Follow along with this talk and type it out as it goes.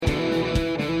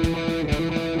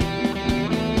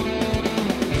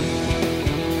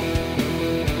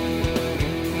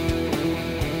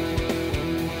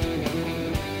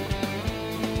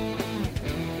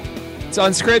It's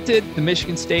Unscripted, the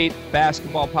Michigan State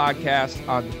basketball podcast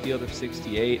on the field of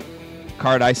 68.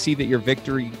 Card, I see that your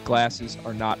victory glasses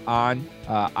are not on.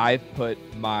 I've put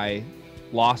my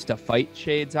lost a fight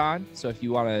shades on, so if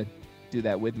you want to do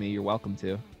that with me, you're welcome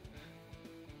to.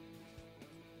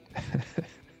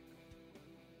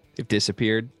 They've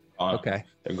disappeared. Okay.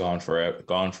 They're gone forever.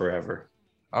 Gone forever.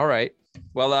 All right.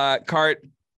 Well, Cart,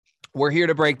 we're here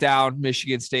to break down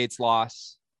Michigan State's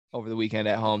loss over the weekend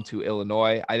at home to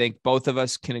Illinois. I think both of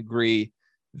us can agree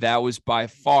that was by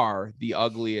far the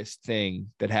ugliest thing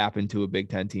that happened to a Big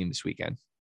Ten team this weekend.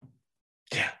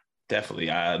 Yeah, definitely.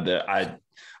 I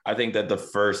think that the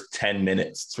first 10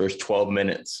 minutes, first 12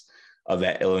 minutes of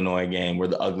that Illinois game were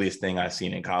the ugliest thing I've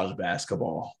seen in college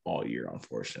basketball all year,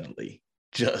 unfortunately.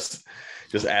 Just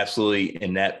absolutely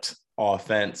inept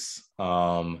offense,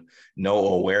 no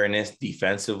awareness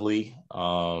defensively,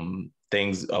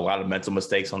 a lot of mental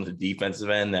mistakes on the defensive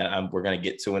end that we're going to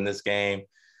get to in this game.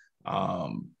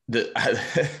 The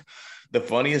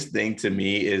funniest thing to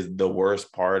me is the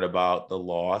worst part about the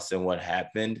loss and what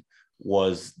happened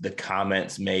was the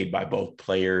comments made by both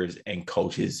players and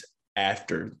coaches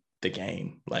after the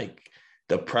game. Like,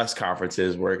 the press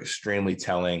conferences were extremely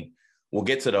telling. We'll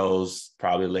get to those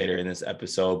probably later in this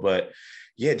episode, but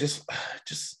yeah, just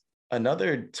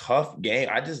another tough game.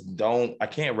 I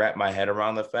can't wrap my head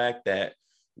around the fact that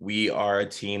we are a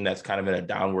team that's kind of in a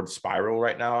downward spiral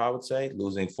right now, I would say,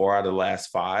 losing 4 out of the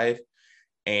last 5.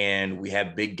 And we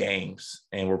have big games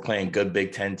and we're playing good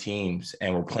Big Ten teams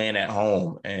and we're playing at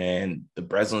home and the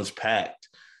Breslin's packed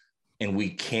and we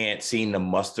can't seem to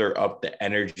muster up the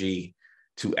energy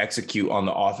to execute on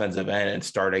the offensive end and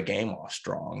start a game off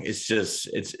strong. It's just,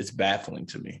 it's baffling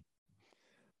to me.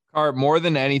 Cart, more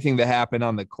than anything that happened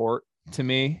on the court, to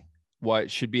me,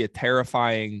 what should be a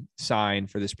terrifying sign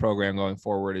for this program going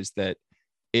forward is that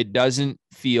it doesn't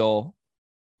feel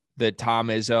that Tom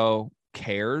Izzo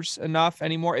cares enough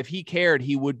anymore. If he cared,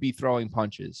 he would be throwing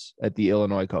punches at the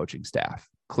Illinois coaching staff.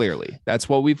 Clearly, that's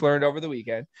what we've learned over the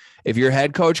weekend. If your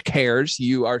head coach cares,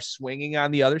 you are swinging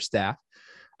on the other staff.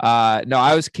 No,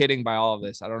 I was kidding by all of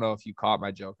this. I don't know if you caught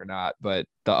my joke or not, but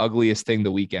the ugliest thing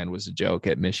the weekend was a joke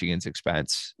at Michigan's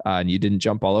expense, and you didn't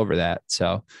jump all over that.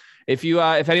 So if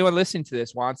anyone listening to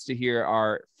this wants to hear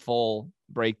our full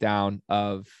breakdown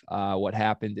of what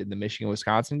happened in the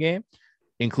Michigan-Wisconsin game,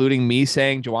 including me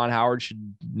saying Juwan Howard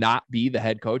should not be the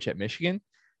head coach at Michigan,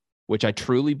 which I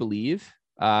truly believe,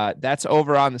 that's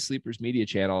over on the Sleepers Media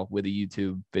channel with a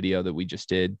YouTube video that we just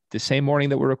did the same morning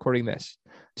that we're recording this.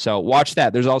 So watch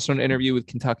that. There's also an interview with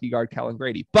Kentucky guard Kellen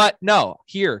Grady. But no,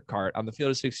 here, Cart, on the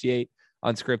field of 68,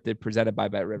 Unscripted, presented by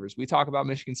Bet Rivers, we talk about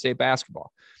Michigan State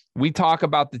basketball. We talk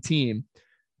about the team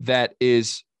that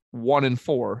is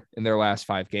 1-4 in their last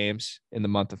 5 games in the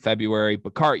month of February.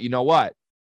 But Cart, you know what?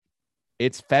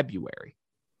 It's February.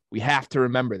 We have to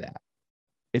remember that.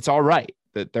 It's all right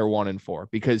that they're 1-4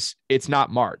 because it's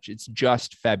not March. It's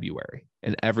just February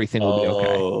and everything will be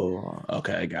okay. Oh,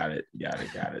 okay. Got it.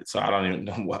 So I don't even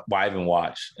know why I even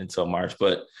watch until March,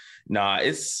 but nah,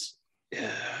 it's,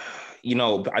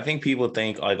 I think people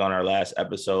think like on our last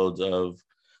episodes of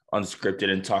Unscripted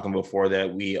and talking before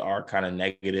that, we are kind of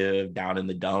negative, down in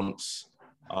the dumps.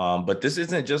 But this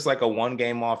isn't just like a one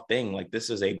game off thing. Like, this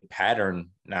is a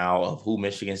pattern now of who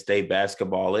Michigan State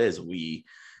basketball is. We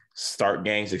start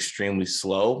games extremely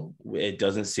slow. It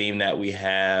doesn't seem that we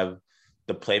have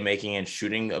the playmaking and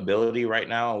shooting ability right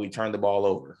now, and we turn the ball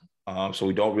over. So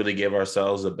we don't really give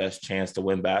ourselves the best chance to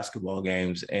win basketball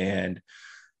games. And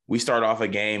we start off a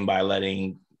game by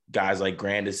letting guys like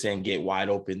Grandison get wide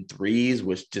open threes,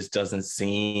 which just doesn't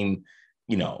seem,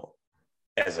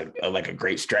 as a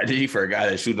great strategy for a guy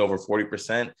that's shooting over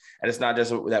 40%. And it's not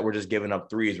just that we're just giving up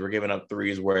threes. We're giving up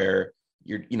threes where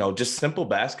you're, just simple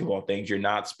basketball things. You're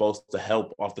not supposed to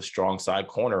help off the strong side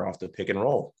corner off the pick and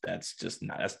roll. That's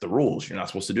the rules. You're not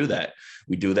supposed to do that.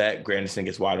 We do that. Grandison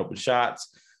gets wide open shots.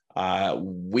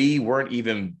 We weren't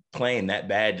even playing that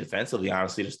bad defensively,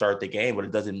 honestly, to start the game, but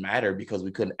it doesn't matter because we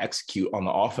couldn't execute on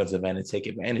the offensive end and take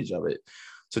advantage of it.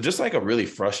 So just like a really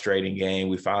frustrating game,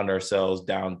 we found ourselves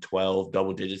down 12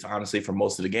 double digits, honestly, for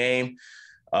most of the game.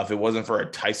 If it wasn't for a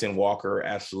Tyson Walker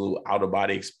absolute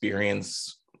out-of-body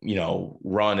experience,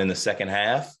 run in the second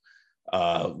half,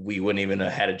 we wouldn't even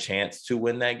have had a chance to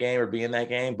win that game or be in that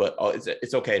game. But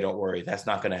it's okay. Don't worry. That's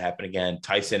not going to happen again.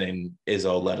 Tyson and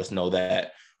Izzo let us know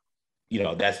that,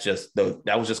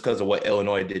 that was just because of what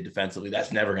Illinois did defensively.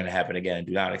 That's never going to happen again.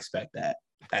 Do not expect that.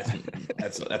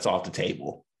 That's off the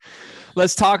table.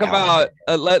 Let's talk about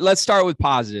let's start with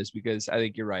positives, because I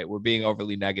think you're right. We're being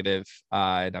overly negative,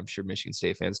 and I'm sure Michigan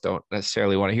State fans don't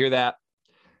necessarily want to hear that.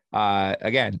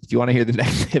 Again, if you want to hear the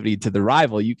negativity to the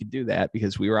rival, you can do that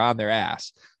because we were on their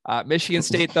ass. Michigan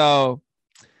State, though,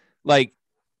 like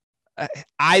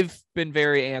I've been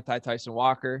very anti-Tyson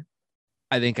Walker.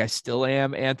 I think I still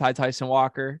am anti-Tyson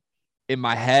Walker. In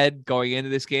my head going into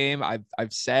this game,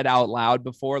 I've said out loud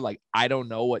before, like, I don't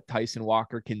know what Tyson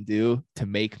Walker can do to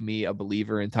make me a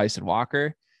believer in Tyson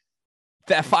Walker.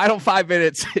 That final 5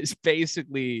 minutes is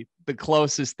basically the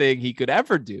closest thing he could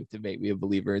ever do to make me a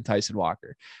believer in Tyson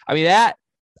Walker. I mean, that,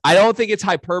 I don't think it's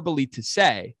hyperbole to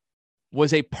say,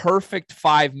 was a perfect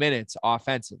 5 minutes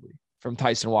offensively from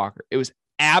Tyson Walker. It was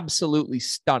absolutely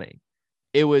stunning.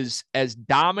 It was as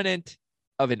dominant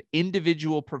of an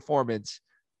individual performance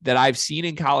that I've seen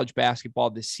in college basketball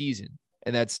this season.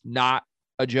 And that's not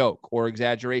a joke or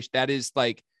exaggeration. That is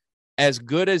like as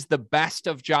good as the best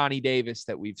of Johnny Davis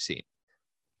that we've seen.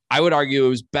 I would argue it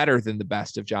was better than the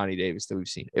best of Johnny Davis that we've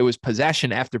seen. It was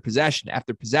possession after possession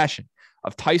after possession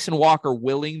of Tyson Walker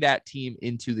willing that team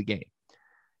into the game.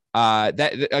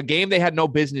 That a game they had no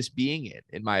business being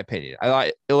in my opinion. I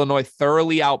thought Illinois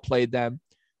thoroughly outplayed them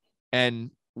and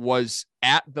was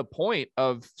at the point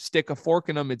of stick a fork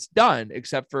in them, it's done,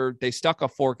 except for they stuck a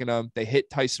fork in them. They hit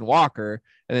Tyson Walker,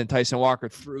 and then Tyson Walker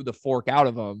threw the fork out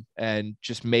of them and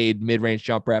just made mid-range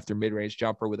jumper after mid-range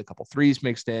jumper with a couple threes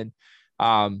mixed in.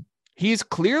 He's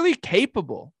clearly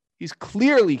capable. He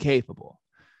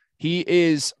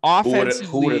is offensively.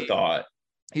 Who would have thought?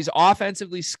 He's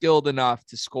offensively skilled enough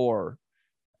to score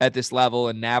at this level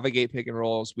and navigate pick and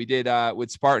rolls. We did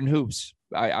with Spartan Hoops.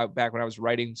 I back when I was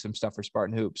writing some stuff for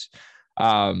Spartan Hoops.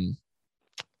 I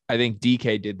think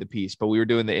DK did the piece, but we were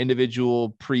doing the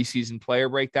individual preseason player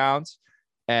breakdowns,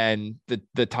 and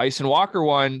the Tyson Walker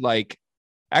one, like,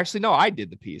 actually, no, I did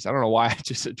the piece. I don't know why I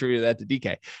just attributed that to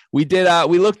DK. We did.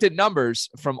 We looked at numbers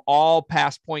from all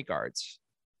past point guards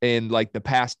in like the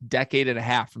past decade and a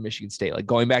half from Michigan State, like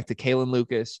going back to Kalen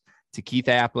Lucas, to Keith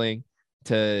Appling,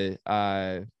 to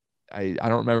I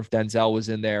don't remember if Denzel was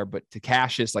in there, but to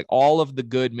Cassius, like all of the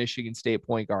good Michigan State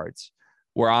point guards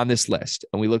were on this list.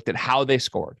 And we looked at how they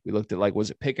scored. We looked at, like,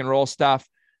 was it pick and roll stuff?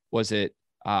 Was it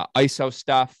ISO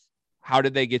stuff? How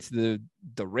did they get to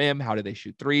the rim? How did they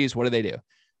shoot threes? What did they do?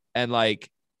 And like,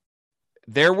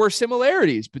 there were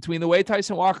similarities between the way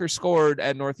Tyson Walker scored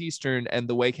at Northeastern and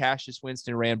the way Cassius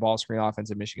Winston ran ball screen offense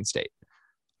at Michigan State.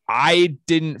 I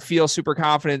didn't feel super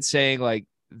confident saying like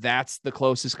that's the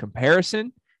closest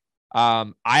comparison.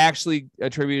 I actually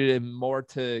attributed him more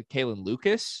to Kalen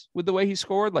Lucas with the way he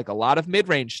scored, like a lot of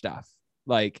mid-range stuff,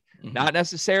 like not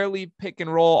necessarily pick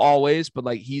and roll always, but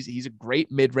like he's a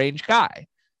great mid-range guy.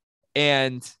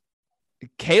 And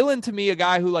Kalen, to me, a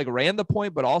guy who like ran the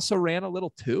point, but also ran a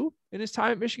little too in his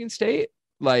time at Michigan State.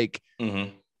 Like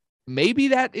maybe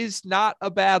that is not a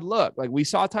bad look. Like we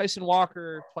saw Tyson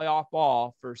Walker play off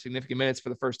ball for significant minutes for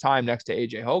the first time next to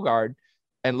AJ Hogard.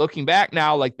 And looking back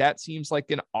now, like that seems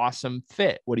like an awesome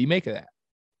fit. What do you make of that?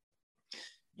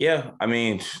 Yeah, I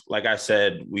mean, like I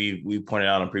said, we pointed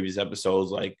out in previous episodes,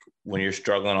 like when you're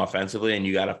struggling offensively and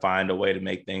you got to find a way to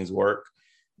make things work,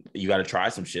 you got to try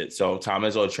some shit. So Tom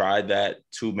Izzo tried that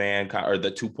two-man or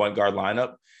the 2-point guard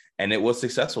lineup, and it was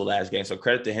successful last game. So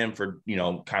credit to him for,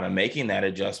 kind of making that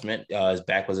adjustment. His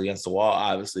back was against the wall,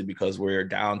 obviously, because we were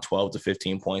down 12 to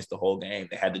 15 points the whole game.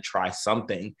 They had to try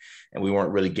something, and we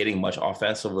weren't really getting much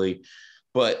offensively.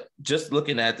 But just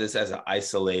looking at this as an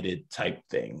isolated type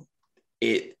thing,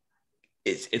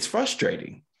 it's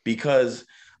frustrating because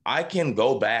I can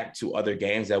go back to other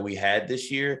games that we had this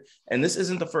year, and this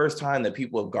isn't the first time that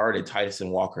people have guarded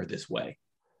Tyson Walker this way.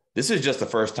 This is just the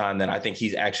first time that I think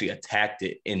he's actually attacked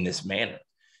it in this manner.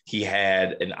 He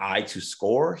had an eye to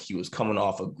score. He was coming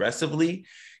off aggressively.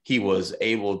 He was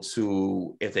able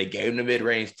to, if they gave him the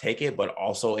mid-range, take it, but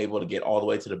also able to get all the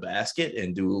way to the basket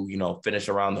and do, finish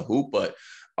around the hoop. But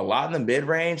a lot in the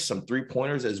mid-range, some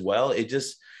three-pointers as well.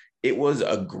 It was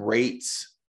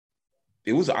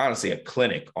honestly a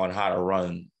clinic on how to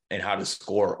run and how to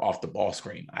score off the ball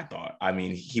screen, I thought. I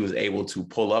mean, he was able to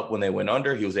pull up when they went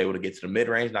under. He was able to get to the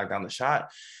mid-range, knock down the shot.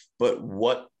 But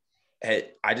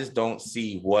I just don't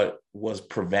see what was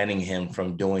preventing him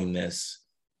from doing this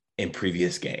in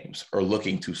previous games or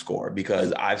looking to score,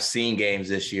 because I've seen games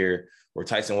this year where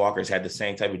Tyson Walker's had the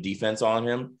same type of defense on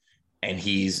him and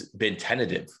he's been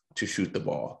tentative to shoot the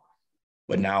ball.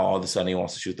 But now all of a sudden he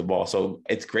wants to shoot the ball. So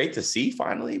it's great to see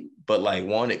finally, but like,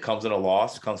 one, it comes in a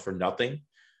loss, it comes for nothing.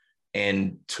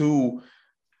 And two,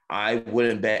 I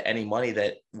wouldn't bet any money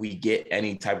that we get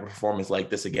any type of performance like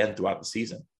this again throughout the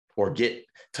season or get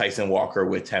Tyson Walker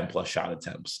with 10 plus shot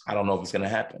attempts. I don't know if it's going to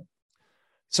happen.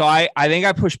 So I think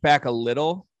I pushed back a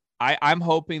little. I'm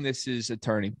hoping this is a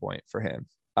turning point for him.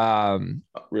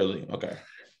 Really? Okay.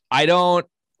 I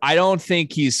don't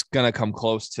think he's gonna come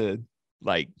close to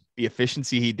like the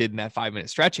efficiency he did in that 5-minute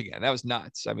stretch again. That was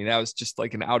nuts. I mean, that was just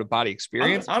like an out of body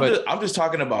experience. I'm just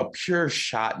talking about pure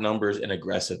shot numbers and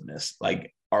aggressiveness.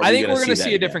 Like, I think we're going to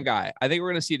see a different guy. I think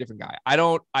we're going to see a different guy. I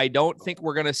don't think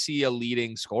we're going to see a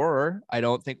leading scorer. I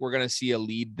don't think we're going to see a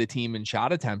lead the team in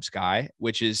shot attempts guy,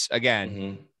 which is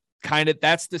again, kind of,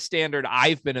 that's the standard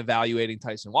I've been evaluating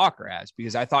Tyson Walker as,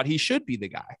 because I thought he should be the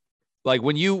guy. Like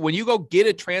when you go get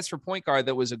a transfer point guard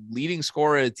that was a leading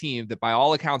scorer at a team that by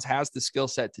all accounts has the skill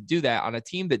set to do that on a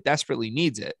team that desperately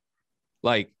needs it.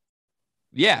 Like,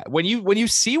 yeah, when you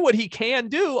see what he can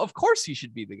do, of course he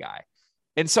should be the guy.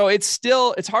 And so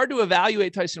it's hard to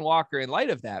evaluate Tyson Walker in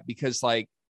light of that, because like,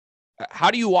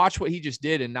 how do you watch what he just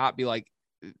did and not be like,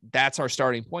 that's our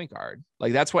starting point guard?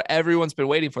 Like, that's what everyone's been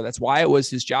waiting for. That's why it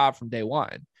was his job from day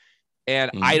one.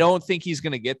 And I don't think he's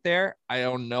going to get there. I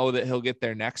don't know that he'll get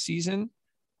there next season.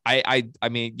 I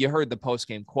mean, you heard the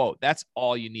post-game quote. That's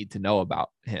all you need to know about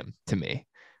him to me.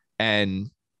 And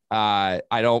I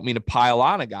don't mean to pile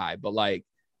on a guy, but like,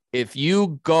 if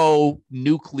you go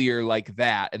nuclear like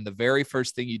that, and the very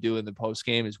first thing you do in the post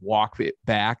game is walk it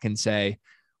back and say,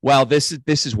 well, this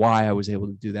is why I was able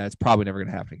to do that. It's probably never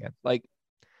going to happen again. Like,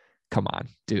 come on,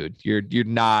 dude, you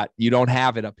don't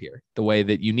have it up here the way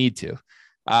that you need to.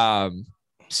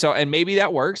 So, and maybe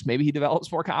that works. Maybe he develops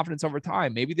more confidence over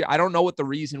time. Maybe I don't know what the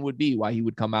reason would be why he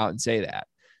would come out and say that.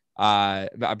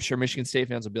 I'm sure Michigan State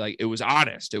fans will be like, it was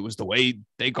honest. It was the way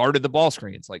they guarded the ball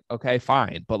screens. Like, okay,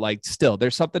 fine. But like, still,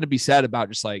 there's something to be said about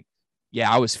just like,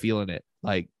 yeah, I was feeling it.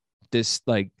 Like this,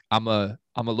 like I'm a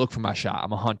look for my shot.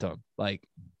 I'm a hunt him. Like,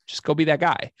 just go be that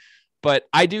guy. But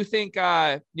I do think,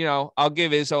 I'll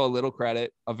give Izzo a little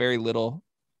credit, a very little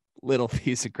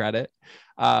piece of credit.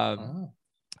 I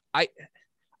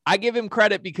give him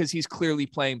credit because he's clearly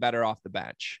playing better off the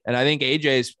bench. And I think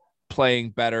AJ's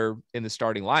playing better in the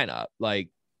starting lineup. Like,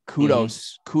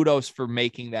 kudos for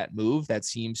making that move. That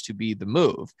seems to be the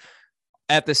move.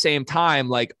 At the same time,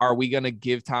 like, are we going to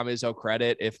give Tom Izzo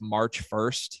credit if March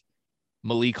 1st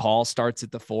Malik Hall starts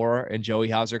at the 4 and Joey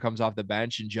Hauser comes off the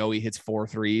bench and Joey hits 4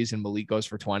 threes and Malik goes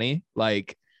for 20?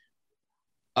 Like,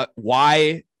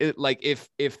 why?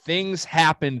 If things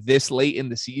happen this late in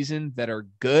the season that are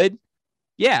good,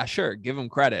 yeah, sure, give them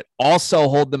credit. Also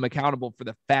hold them accountable for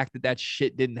the fact that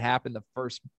shit didn't happen the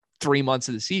first 3 months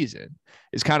of the season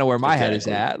is kind of where my head is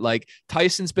at. Like,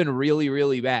 Tyson's been really,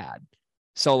 really bad.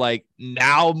 So like,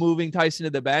 now moving Tyson to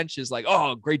the bench is like,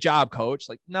 oh, great job, coach.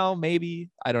 Like, no, maybe,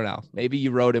 I don't know. Maybe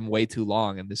you rode him way too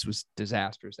long and this was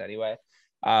disastrous anyway.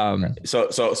 So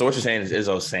what you're saying is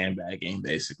Izzo's sandbagging,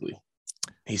 basically.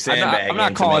 He's sandbagging. I'm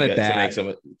not calling it that.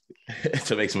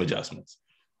 To make some adjustments.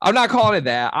 I'm not calling it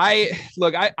that. I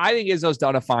think Izzo's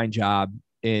done a fine job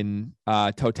in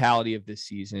totality of this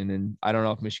season. And I don't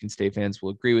know if Michigan State fans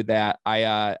will agree with that.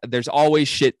 There's always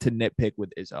shit to nitpick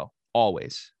with Izzo,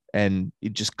 always. And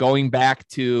just going back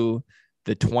to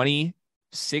the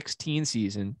 2016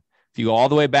 season, if you go all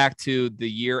the way back to the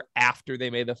year after they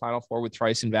made the Final Four with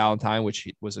Tyson Valentine, which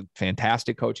was a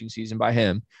fantastic coaching season by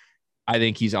him, I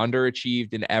think he's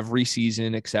underachieved in every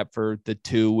season except for the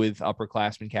 2 with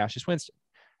upperclassman Cassius Winston.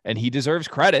 And he deserves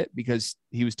credit because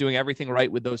he was doing everything right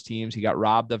with those teams. He got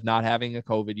robbed of not having a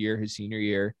COVID year his senior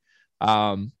year.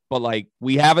 But like,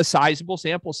 we have a sizable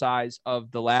sample size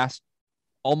of the last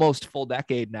almost full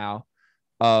decade now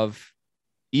of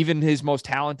even his most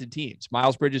talented teams.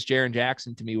 Miles Bridges, Jaren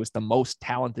Jackson, to me, was the most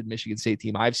talented Michigan State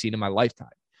team I've seen in my lifetime.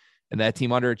 And that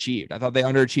team underachieved. I thought they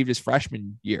underachieved his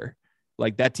freshman year.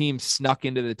 Like, that team snuck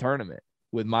into the tournament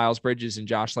with Miles Bridges and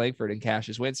Josh Langford and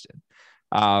Cassius Winston.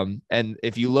 And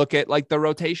if you look at like the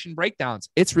rotation breakdowns,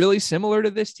 it's really similar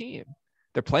to this team.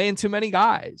 They're playing too many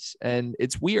guys and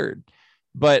it's weird.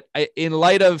 But in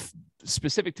light of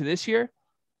specific to this year,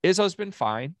 Izzo's been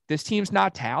fine. This team's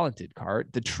not talented,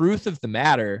 Cart. The truth of the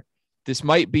matter, this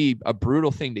might be a brutal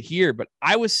thing to hear, but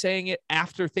I was saying it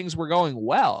after things were going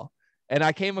well. And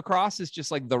I came across as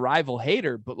just like the rival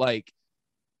hater, but like,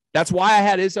 that's why I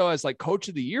had Izzo as like coach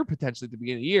of the year potentially at the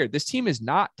beginning of the year. This team is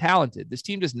not talented. This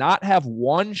team does not have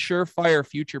one surefire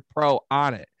future pro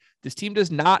on it. This team does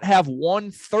not have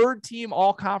one third team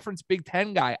all conference Big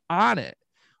Ten guy on it.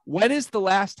 When is the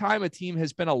last time a team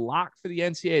has been a lock for the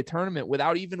NCAA tournament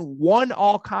without even one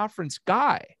all conference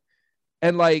guy?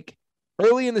 And like,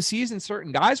 early in the season,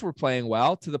 certain guys were playing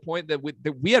well to the point that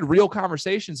we had real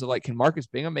conversations of like, can Marcus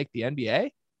Bingham make the NBA?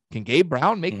 Can Gabe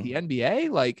Brown make the NBA?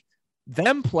 Like,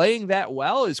 them playing that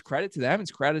well is credit to them.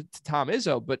 It's credit to Tom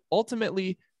Izzo, but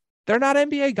ultimately they're not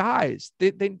NBA guys.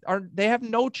 They have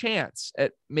no chance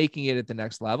at making it at the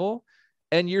next level.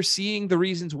 And you're seeing the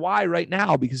reasons why right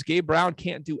now, because Gabe Brown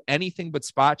can't do anything but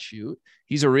spot shoot.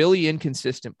 He's a really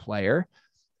inconsistent player.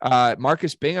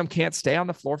 Marcus Bingham can't stay on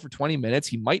the floor for 20 minutes.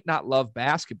 He might not love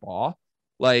basketball.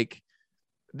 Like,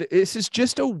 this is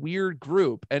just a weird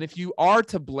group. And if you are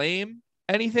to blame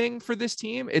anything for this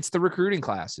team, it's the recruiting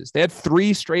classes. They had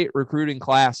 3 straight recruiting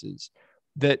classes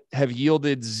that have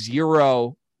yielded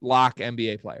 0 lock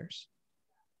NBA players.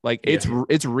 Like,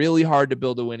 it's really hard to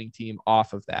build a winning team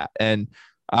off of that. And,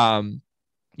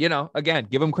 again,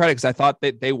 give them credit, because I thought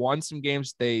that they won some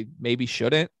games they maybe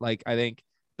shouldn't. Like, I think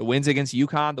the wins against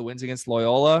UConn, the wins against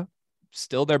Loyola,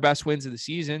 still their best wins of the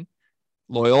season.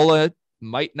 Loyola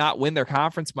might not win their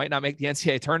conference, might not make the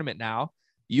NCAA tournament now.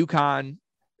 UConn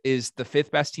is the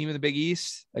 5th best team in the Big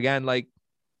East. Again, like,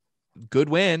 good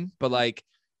win, but like,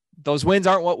 those wins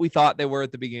aren't what we thought they were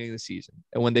at the beginning of the season.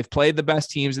 And when they've played the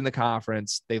best teams in the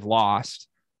conference, they've lost,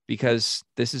 because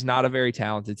this is not a very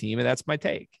talented team. And that's my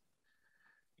take.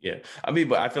 Yeah. I mean,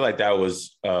 but I feel like that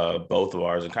was both of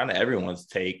ours and kind of everyone's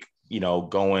take,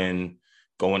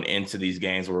 going into these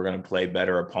games where we're going to play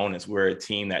better opponents. We're a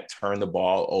team that turned the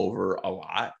ball over a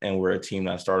lot, and we're a team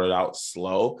that started out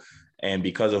slow. And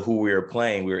because of who we were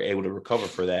playing, we were able to recover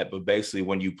for that. But basically,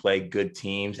 when you play good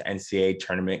teams, NCAA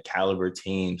tournament caliber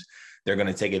teams, they're going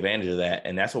to take advantage of that.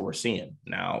 And that's what we're seeing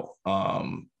now.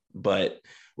 But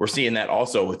we're seeing that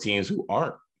also with teams who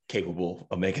aren't capable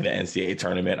of making the NCAA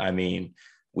tournament. I mean,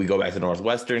 we go back to the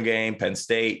Northwestern game, Penn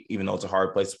State, even though it's a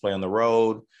hard place to play on the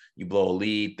road, you blow a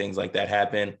lead, things like that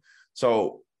happen.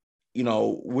 So,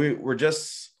 we're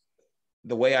just,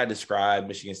 the way I describe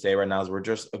Michigan State right now is we're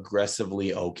just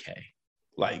aggressively okay.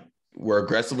 Like, we're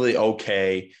aggressively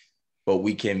okay, but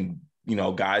we can,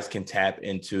 guys can tap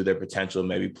into their potential,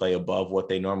 maybe play above what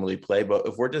they normally play. But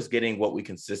if we're just getting what we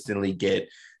consistently get,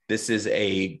 this is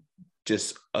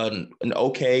just an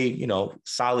okay,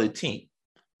 solid team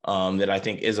that I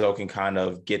think Izzo can kind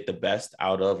of get the best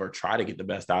out of, or try to get the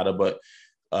best out of. But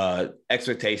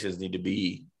expectations need to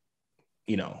be,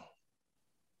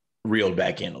 reeled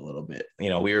back in a little bit.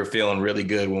 We were feeling really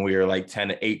good when we were like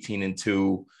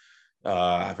 10-18-2.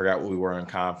 I forgot what we were in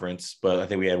conference, but I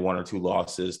think we had 1 or 2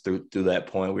 losses through that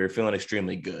point. We were feeling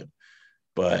extremely good.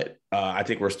 But I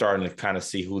think we're starting to kind of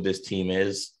see who this team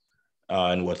is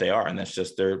and what they are. And that's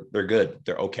just, they're good.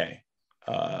 They're okay.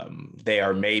 They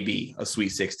are maybe a Sweet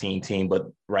 16 team, but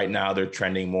right now they're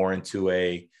trending more into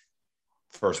a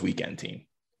first weekend team.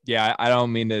 Yeah, I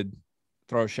don't mean to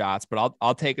throw shots, but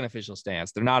I'll take an official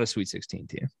stance. They're not a Sweet 16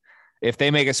 team. If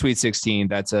they make a Sweet 16,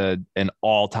 that's an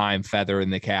all-time feather in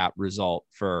the cap result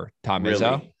for Tom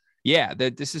Izzo. Really? Yeah,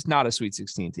 this is not a Sweet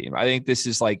 16 team. I think this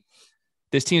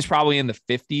team's probably in the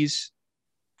 50s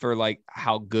for like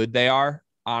how good they are,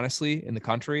 honestly, in the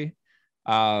country.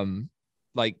 I've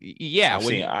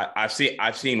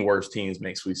seen worse teams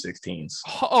make Sweet 16s.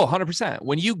 Oh, 100%.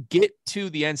 When you get to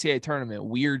the NCAA tournament,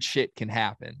 weird shit can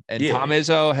happen. And Yeah. Tom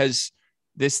Izzo has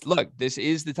this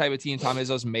is the type of team Tom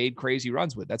Izzo's made crazy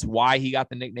runs with. That's why he got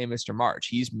the nickname Mr. March.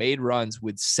 He's made runs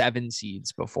with 7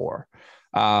 seeds before.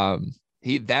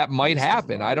 That might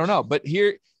happen. I don't know. But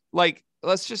here,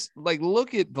 let's just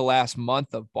look at the last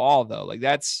month of ball though.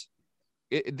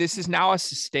 This is now a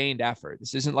sustained effort.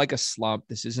 This isn't like a slump.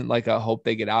 This isn't like a hope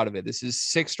they get out of it. This is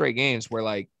 6 straight games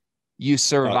where you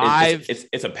survive.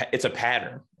 It's a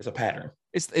pattern. It's a pattern.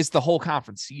 It's the whole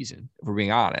conference season, if we're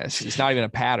being honest. It's not even a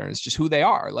pattern. It's just who they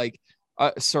are.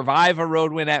 Survive a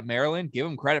road win at Maryland. Give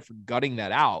them credit for gutting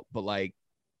that out. But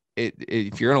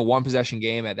if you're in a 1-possession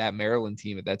game at that Maryland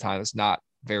team at that time, it's not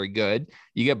very good.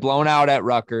 You get blown out at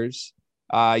Rutgers.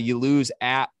 You lose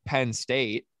at Penn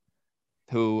State,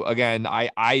 who, again,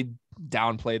 I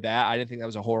downplayed that. I didn't think that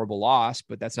was a horrible loss,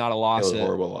 but that's not a loss. It was a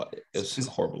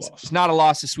horrible loss. It's not a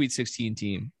loss a Sweet 16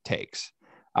 team takes.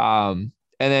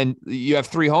 And then you have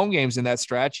 3 home games in that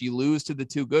stretch. You lose to the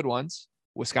 2 good ones,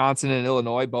 Wisconsin and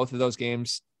Illinois, both of those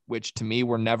games, which to me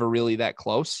were never really that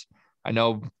close. I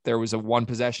know there was a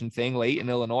 1-possession thing late in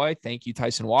Illinois. Thank you,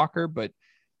 Tyson Walker, but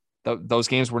those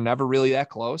games were never really that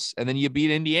close. And then you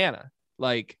beat Indiana.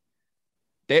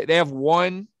 They have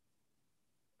one,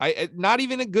 not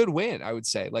even a good win, I would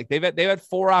say. They've had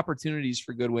 4 opportunities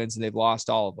for good wins and they've lost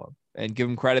all of them. And give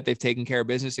them credit, they've taken care of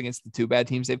business against the 2 bad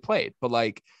teams they've played.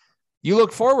 But you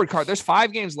look forward, Cart, there's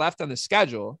 5 games left on the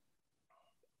schedule.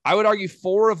 I would argue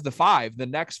 4 of the 5, the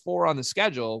next 4 on the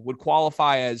schedule, would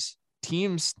qualify as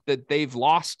teams that they've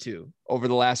lost to over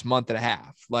the last month and a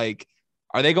half.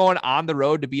 Are they going on the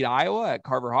road to beat Iowa at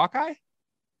Carver Hawkeye?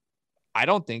 I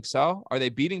don't think so. Are they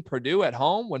beating Purdue at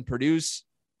home when Purdue's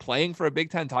playing for a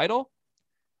Big Ten title?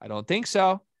 I don't think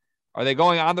so. Are they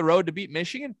going on the road to beat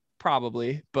Michigan?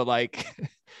 Probably. But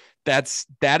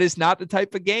that is not the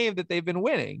type of game that they've been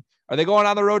winning. Are they going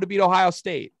on the road to beat Ohio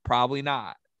State? Probably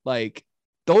not. Like,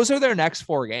 those are their next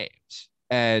 4 games.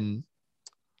 And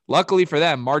luckily for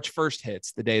them, March 1st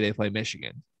hits the day they play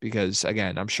Michigan, because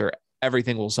again, I'm sure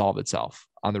everything will solve itself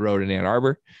on the road in Ann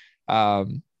Arbor.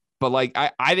 But like,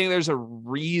 I think there's a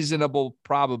reasonable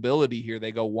probability here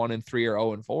they go 1-3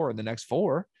 or 0-4 in the next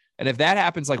 4. And if that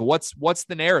happens, like, what's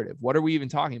the narrative? What are we even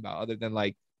talking about other than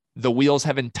like the wheels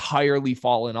have entirely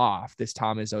fallen off this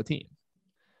Tom Izzo team?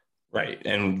 Right.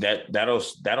 And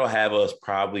that'll have us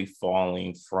probably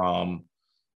falling from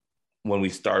when we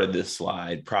started this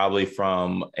slide, probably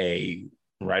from a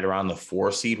right around the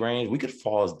 4 seed range. We could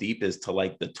fall as deep as to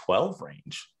like the 12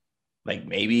 range. Like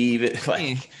maybe even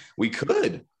like we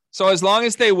could. So as long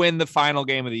as they win the final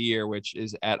game of the year, which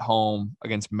is at home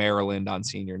against Maryland on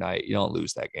senior night, you don't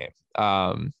lose that game.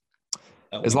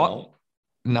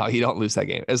 No, you don't lose that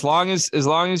game. As long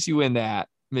as you win that,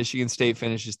 Michigan State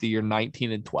finishes the year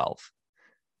 19-12.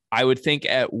 I would think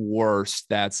at worst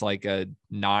that's like a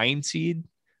 9 seed,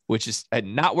 which is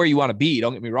not where you want to be.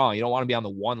 Don't get me wrong. You don't want to be on the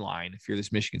 1 line if you're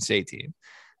this Michigan State team.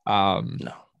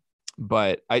 No.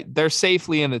 But they're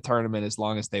safely in the tournament as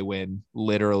long as they win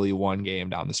literally 1 game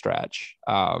down the stretch.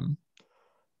 But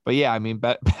yeah, I mean,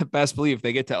 best believe if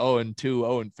they get to 0-2,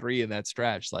 0-3 in that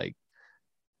stretch, like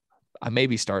I may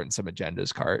be starting some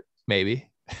agendas cart, maybe.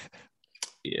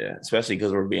 Yeah, especially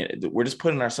because we're just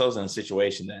putting ourselves in a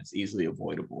situation that's easily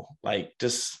avoidable. Like,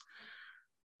 just,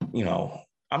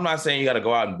 I'm not saying you got to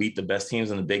go out and beat the best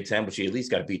teams in the Big Ten, but you at least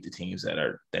got to beat the teams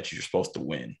that you're supposed to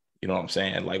win. You know what I'm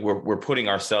saying? Like, we're putting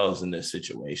ourselves in this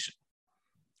situation.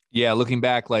 Yeah, looking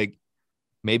back, like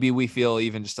maybe we feel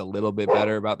even just a little bit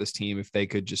better about this team if they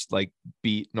could just like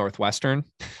beat Northwestern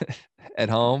at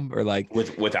home, or like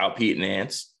without Pete and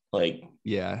Nance. Like,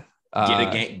 yeah,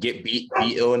 beat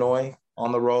Illinois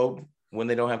on the road when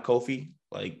they don't have Kofi.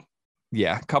 Like,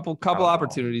 yeah, couple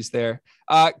opportunities there.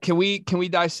 Can we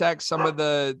dissect some of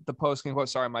the post game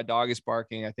quotes? Sorry, my dog is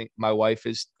barking. I think my wife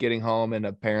is getting home and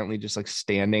apparently just like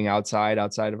standing outside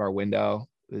of our window.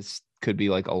 This could be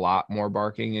like a lot more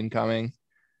barking incoming.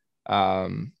 I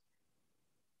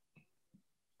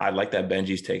like that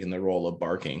Benji's taking the role of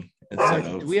barking.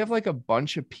 Do we have like a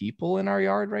bunch of people in our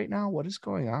yard right now? What is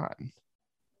going on?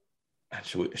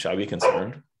 Should I be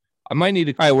concerned? I might need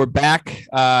to. All right, we're back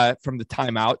from the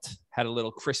timeout. Had a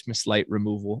little Christmas light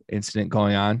removal incident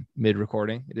going on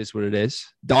mid-recording. It is what it is.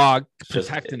 Dog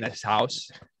protecting this house.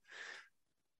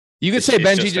 You could say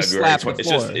Benji just slapped the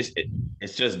floor.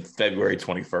 It's just February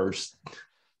 21st.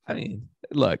 I mean,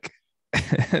 look,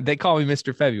 they call me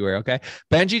Mr. February, okay?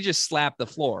 Benji just slapped the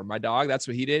floor. My dog, that's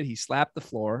what he did. He slapped the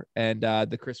floor, and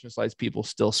the Christmas lights people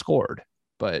still scored.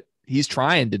 But he's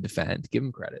trying to defend. Give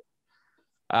him credit.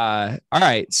 All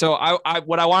right. So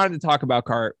what I wanted to talk about,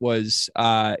 Cart, was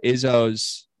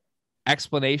Izzo's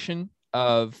explanation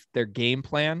of their game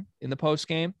plan in the post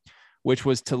game, which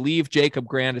was to leave Jacob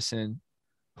Grandison,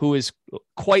 who is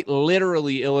quite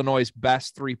literally Illinois'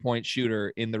 best 3-point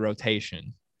shooter in the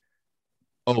rotation,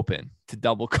 open to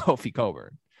double Kofi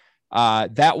Cockburn.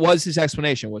 That was his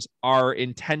explanation. Was our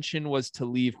intention was to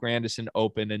leave Grandison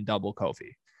open and double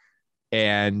Kofi.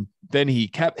 And then he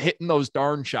kept hitting those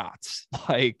darn shots.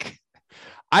 Like,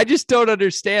 I just don't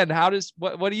understand.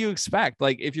 What do you expect?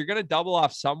 Like, if you're going to double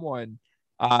off someone,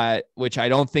 which I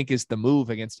don't think is the move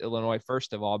against Illinois,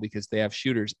 first of all, because they have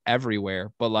shooters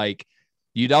everywhere, but like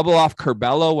you double off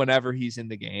Curbelo whenever he's in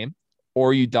the game,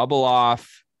 or you double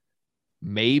off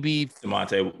maybe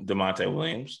DeMonte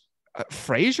Williams.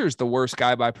 Frazier's the worst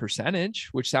guy by percentage,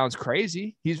 which sounds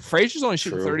crazy. Frazier's only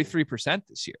shooting 33%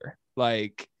 this year.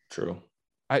 Like, true.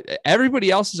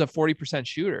 Everybody else is a 40%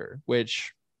 shooter,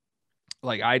 which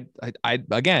like I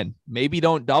again, maybe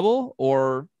don't double,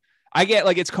 or I get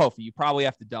like it's Kofi. You probably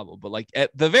have to double, but like at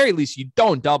the very least, you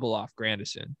don't double off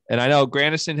Grandison. And I know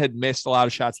Grandison had missed a lot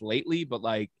of shots lately, but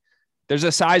like there's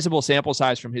a sizable sample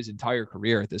size from his entire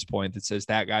career at this point that says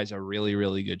that guy's a really,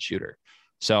 really good shooter.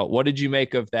 So what did you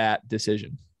make of that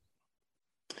decision?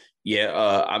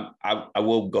 Yeah, I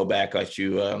will go back at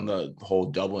you on the whole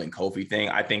doubling Kofi thing.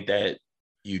 I think that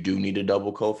you do need to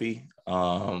double Kofi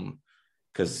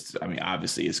because, I mean,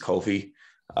 obviously it's Kofi.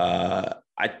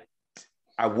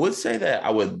 I would say that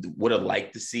I would have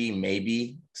liked to see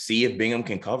if Bingham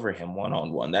can cover him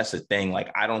one-on-one. That's the thing.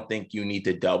 Like, I don't think you need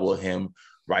to double him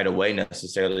right away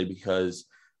necessarily, because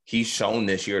he's shown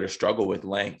this year to struggle with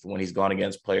length when he's gone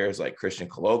against players like Christian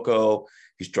Coloco.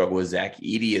 He struggled with Zach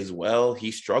Edey as well.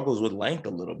 He struggles with length a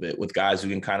little bit with guys who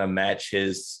can kind of match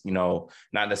his, not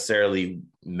necessarily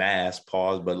mass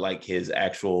pause, but like his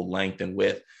actual length and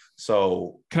width.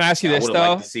 So can I ask you this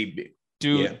though?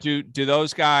 Do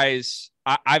those guys?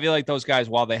 I feel like those guys,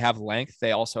 while they have length,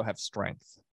 they also have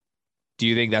strength. Do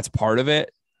you think that's part of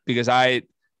it? Because I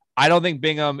don't think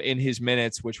Bingham in his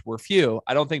minutes, which were few,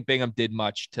 I don't think Bingham did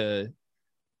much to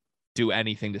do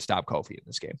anything to stop Kofi in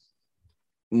this game.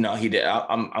 No, he did.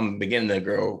 I'm beginning to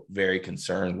grow very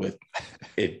concerned with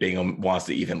if Bingham wants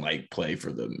to even like play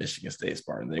for the Michigan State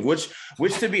Spartans thing, which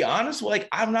to be honest, like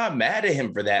I'm not mad at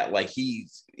him for that. Like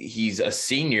he's a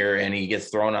senior and he gets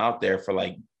thrown out there for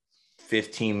like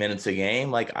 15 minutes a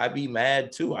game. Like I'd be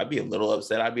mad too. I'd be a little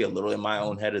upset. I'd be a little in my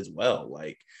own head as well.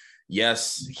 Like,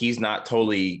 yes, he's not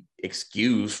totally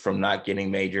excused from not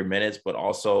getting major minutes, but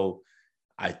also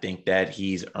I think that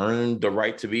he's earned the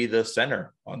right to be the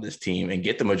center on this team and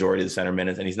get the majority of the center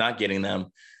minutes, and he's not getting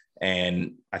them.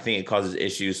 And I think it causes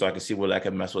issues. So I can see where that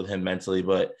could mess with him mentally.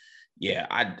 But yeah,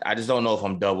 I just don't know if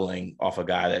I'm doubling off a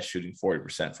guy that's shooting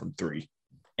 40% from three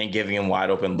and giving him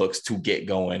wide open looks to get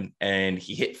going. And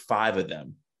he hit 5 of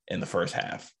them in the first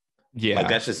half. Yeah. Like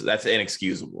that's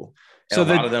inexcusable. And so a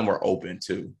lot of them were open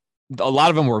too. A lot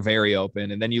of them were very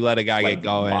open, and then you let a guy like get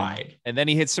going, wide. And then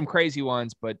he hits some crazy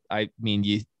ones. But I mean,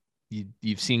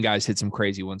 you've seen guys hit some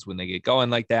crazy ones when they get going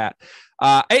like that.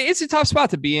 It's a tough spot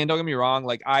to be in. Don't get me wrong.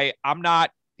 Like I'm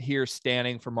not here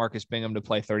standing for Marcus Bingham to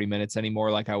play 30 minutes anymore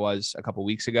like I was a couple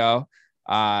weeks ago.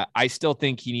 I still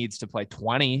think he needs to play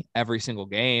 20 every single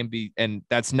game. And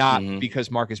that's not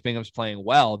because Marcus Bingham's playing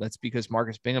well. That's because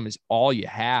Marcus Bingham is all you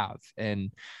have.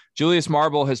 And Julius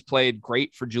Marble has played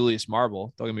great for Julius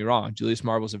Marble. Don't get me wrong. Julius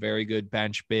Marble is a very good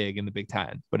bench big in the Big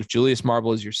Ten. But if Julius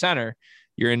Marble is your center,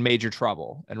 you're in major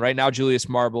trouble. And right now, Julius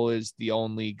Marble is the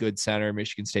only good center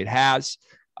Michigan State has.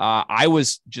 I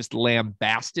was just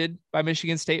lambasted by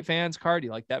Michigan State fans. Carr, do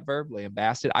you like that verb?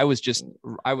 Lambasted. I was just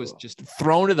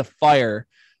thrown to the fire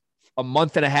a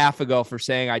month and a half ago for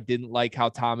saying I didn't like how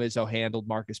Tom Izzo handled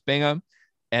Marcus Bingham,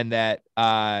 and that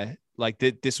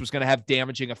this was going to have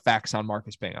damaging effects on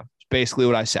Marcus Bingham. It's basically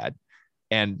what I said.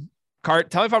 And Carr,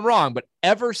 tell me if I'm wrong, but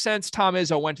ever since Tom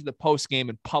Izzo went to the post game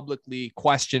and publicly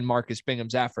questioned Marcus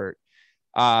Bingham's effort,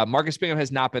 Marcus Bingham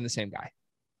has not been the same guy.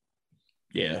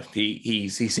 Yeah, he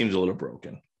seems a little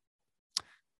broken.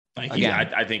 Like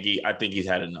I think he's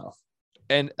had enough.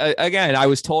 And again, I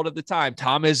was told at the time,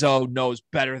 Tom Izzo knows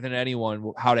better than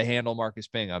anyone how to handle Marcus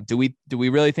Bingham. Do we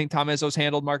really think Tom Izzo's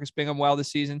handled Marcus Bingham well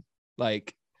this season?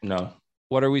 Like, no.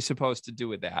 What are we supposed to do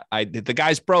with that? The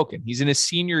guy's broken. He's in his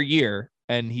senior year,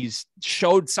 and he's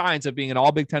showed signs of being an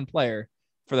all Big Ten player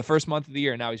for the first month of the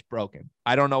year. And now he's broken.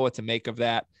 I don't know what to make of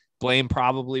that. Blame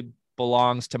probably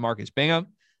belongs to Marcus Bingham.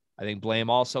 I think blame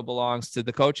also belongs to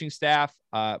the coaching staff.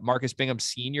 Marcus Bingham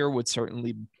Sr. would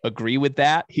certainly agree with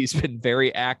that. He's been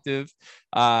very active,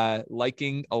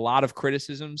 liking a lot of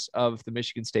criticisms of the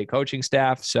Michigan State coaching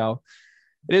staff. So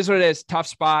it is what it is. Tough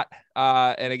spot.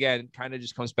 And again, kind of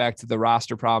just comes back to the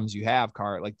roster problems you have,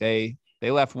 Cart. Like they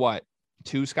left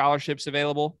 2 scholarships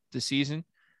available this season.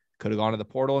 Could have gone to the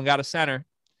portal and got a center.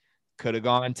 Could have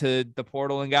gone to the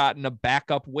portal and gotten a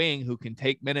backup wing who can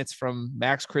take minutes from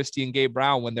Max Christie and Gabe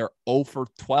Brown when they're 0 for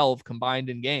 12 combined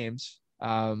in games.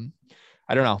 I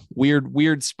don't know.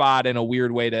 Weird spot and a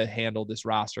weird way to handle this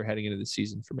roster heading into the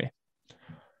season for me.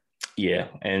 Yeah.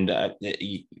 And,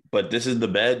 but this is the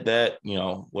bed that,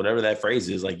 whatever that phrase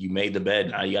is, like you made the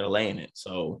bed, now you got to lay in it.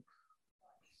 So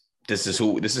this is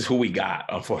who we got.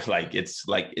 Unfortunately,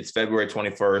 it's February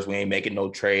 21st. We ain't making no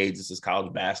trades. This is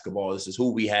college basketball. This is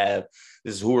who we have.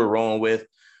 This is who we're rolling with.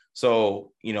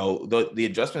 So, the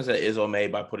adjustments that Izzo made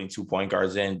by putting 2 point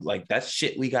guards in, like that's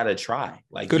shit we got to try.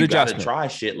 Like good adjustment. Got to try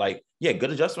shit. Like, yeah,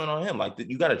 good adjustment on him. Like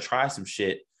you got to try some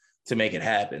shit to make it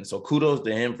happen. So kudos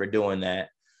to him for doing that.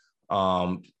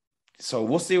 So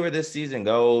we'll see where this season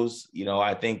goes.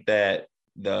 I think that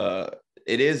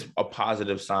it is a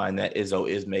positive sign that Izzo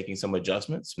is making some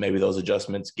adjustments. Maybe those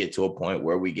adjustments get to a point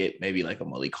where we get maybe like a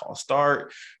Malik Hall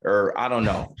start, or I don't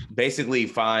know, basically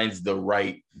finds the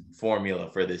right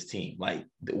formula for this team. Like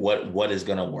what is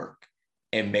going to work.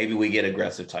 And maybe we get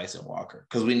aggressive Tyson Walker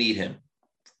because we need him.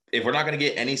 If we're not going to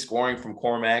get any scoring from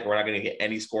Cormac, we're not going to get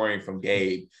any scoring from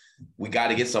Gabe. We got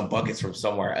to get some buckets from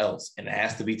somewhere else. And it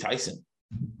has to be Tyson.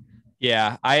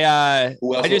 Yeah.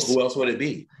 Who else would it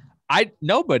be?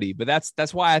 Nobody, but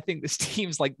that's why I think this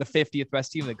team's like the 50th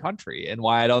best team in the country, and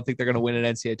why I don't think they're going to win an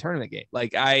NCAA tournament game.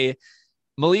 Like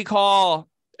Malik Hall,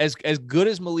 as good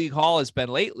as Malik Hall has been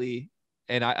lately,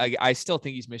 and I still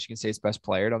think he's Michigan State's best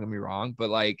player. Don't get me wrong, but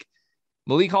like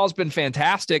Malik Hall's been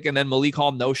fantastic, and then Malik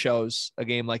Hall no shows a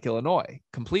game like Illinois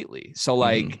completely. So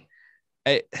like,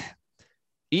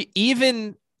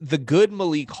 even the good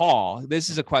Malik Hall. This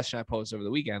is a question I posed over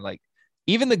the weekend. Like,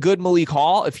 even the good Malik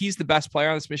Hall, if he's the best player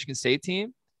on this Michigan State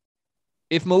team,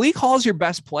 if Malik Hall's your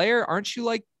best player, aren't you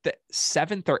like the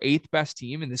 7th or 8th best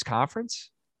team in this conference?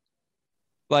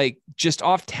 Like just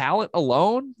off talent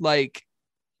alone, like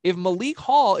if Malik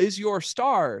Hall is your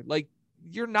star, like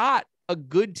you're not a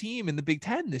good team in the Big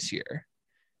Ten this year.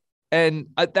 And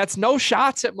that's no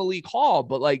shots at Malik Hall,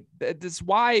 but like that's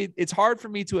why it's hard for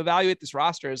me to evaluate this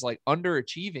roster as like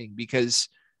underachieving, because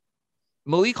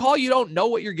Malik Hall, you don't know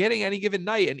what you're getting any given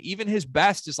night. And even his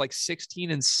best is like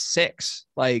 16-6.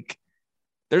 Like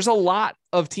there's a lot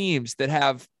of teams that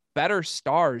have better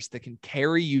stars that can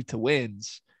carry you to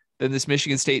wins than this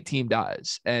Michigan State team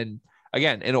does. And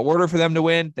again, in order for them to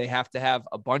win, they have to have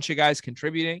a bunch of guys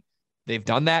contributing. They've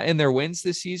done that in their wins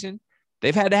this season.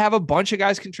 They've had to have a bunch of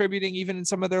guys contributing even in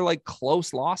some of their like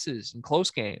close losses and close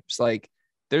games. Like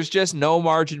there's just no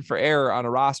margin for error on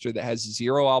a roster that has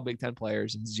 0 all Big Ten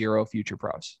players and 0 future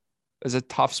pros. It's a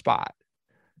tough spot.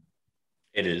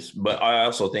 It is. But I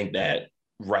also think that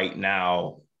right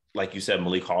now, like you said,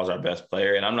 Malik Hall is our best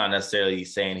player. And I'm not necessarily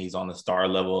saying he's on the star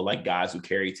level, like guys who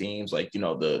carry teams, like,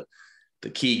 the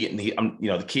Keegan, the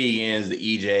Keegans,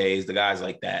 the EJs, the guys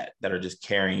like that are just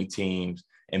carrying teams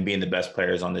and being the best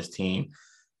players on this team.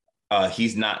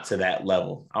 He's not to that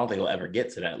level. I don't think he'll ever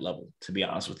get to that level, to be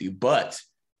honest with you. But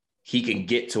he can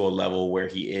get to a level where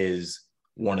he is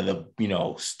one of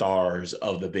the, stars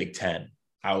of the Big Ten,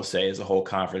 I would say, as a whole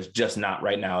conference, just not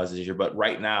right now as this year. But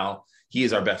right now, he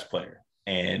is our best player.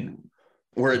 And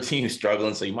we're a team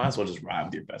struggling, so you might as well just ride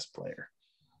with your best player.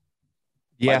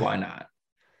 Yeah. Like, why not?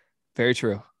 Very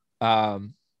true. All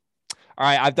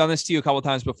right. I've done this to you a couple of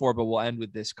times before, but we'll end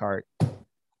with this card.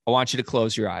 I want you to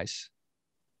close your eyes.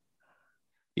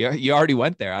 Yeah, you already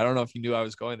went there. I don't know if you knew I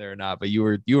was going there or not, but you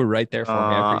were right there for me.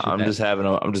 I appreciate that.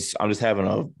 I'm just having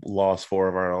a lost 4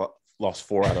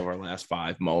 out of our last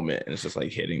 5 moment, and it's just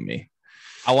like hitting me.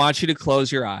 I want you to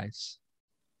close your eyes,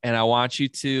 and I want you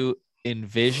to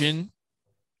envision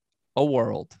a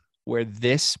world where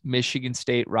this Michigan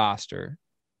State roster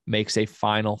makes a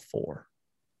Final Four.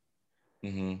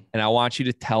 Mm-hmm. And I want you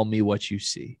to tell me what you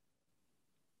see.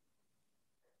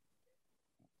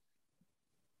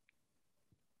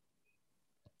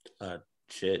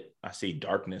 Shit, I see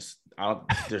darkness.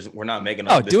 We're not making.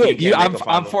 Do it.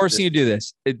 I'm forcing you to do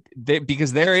this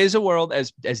because there is a world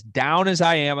as down as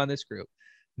I am on this group.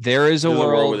 There's a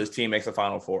world where this team makes a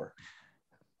Final Four.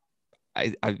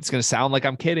 It's going to sound like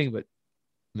I'm kidding, but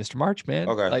Mr. March, man,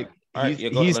 okay, like right,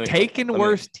 he's taken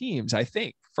worse teams, I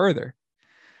think, further.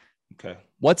 Okay,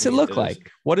 what's it look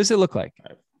like? What does it look like?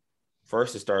 Right.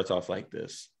 First, it starts off like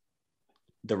this.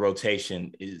 The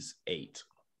rotation is 8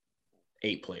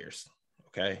 players.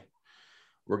 Okay.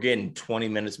 We're getting 20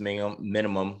 minutes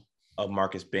minimum of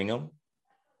Marcus Bingham.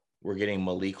 We're getting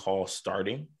Malik Hall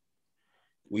starting.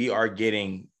 We are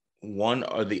getting one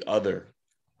or the other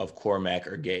of Cormac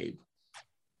or Gabe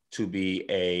to be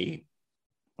a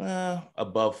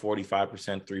above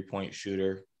 45% 3-point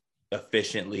shooter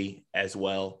efficiently as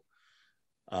well.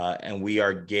 And we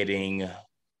are getting,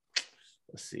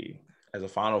 as a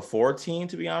Final Four team,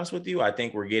 to be honest with you, I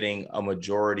think we're getting a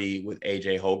majority with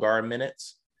AJ Hogarth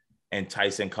minutes and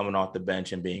Tyson coming off the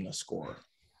bench and being a scorer.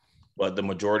 But the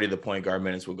majority of the point guard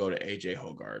minutes will go to AJ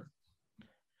Hogarth.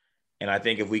 And I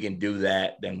think if we can do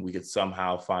that, then we could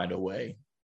somehow find a way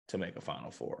to make a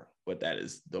Final Four. But that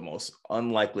is the most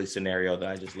unlikely scenario that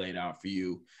I just laid out for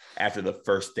you after the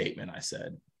first statement I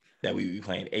said, that we'd be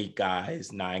playing 8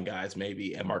 guys, 9 guys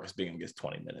maybe, and Marcus Bingham gets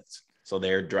 20 minutes. So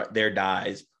their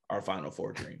dies our Final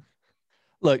Four dream.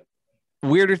 Look,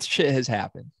 weirder shit has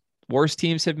happened. Worse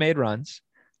teams have made runs.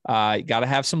 You got to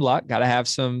have some luck. Got to have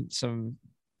some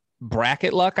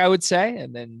bracket luck, I would say,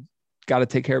 and then got to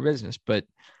take care of business. But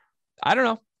I don't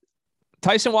know.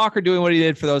 Tyson Walker doing what he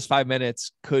did for those 5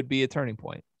 minutes could be a turning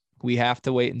point. We have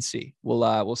to wait and see.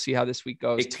 We'll see how this week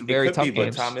goes. It could be,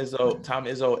 games. But Tom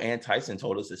Izzo and Tyson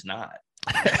told us it's not.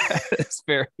 That's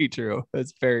very true.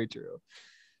 That's very true.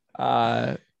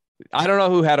 I don't know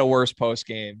who had a worse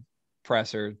post-game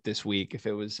presser this week. If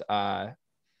it was, I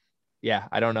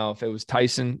don't know if it was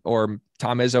Tyson or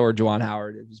Tom Izzo or Juwan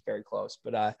Howard. It was very close.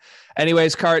 But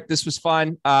anyways, Cart, this was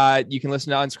fun. You can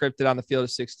listen to Unscripted on the Field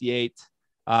of 68,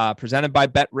 presented by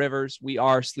Bet Rivers. We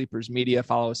are Sleepers Media.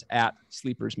 Follow us at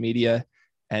Sleepers Media.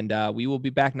 And we will be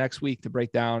back next week to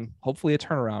break down, hopefully, a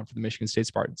turnaround for the Michigan State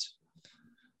Spartans.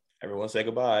 Everyone say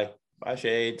goodbye. Bye,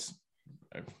 Shades.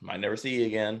 I might never see you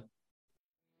again.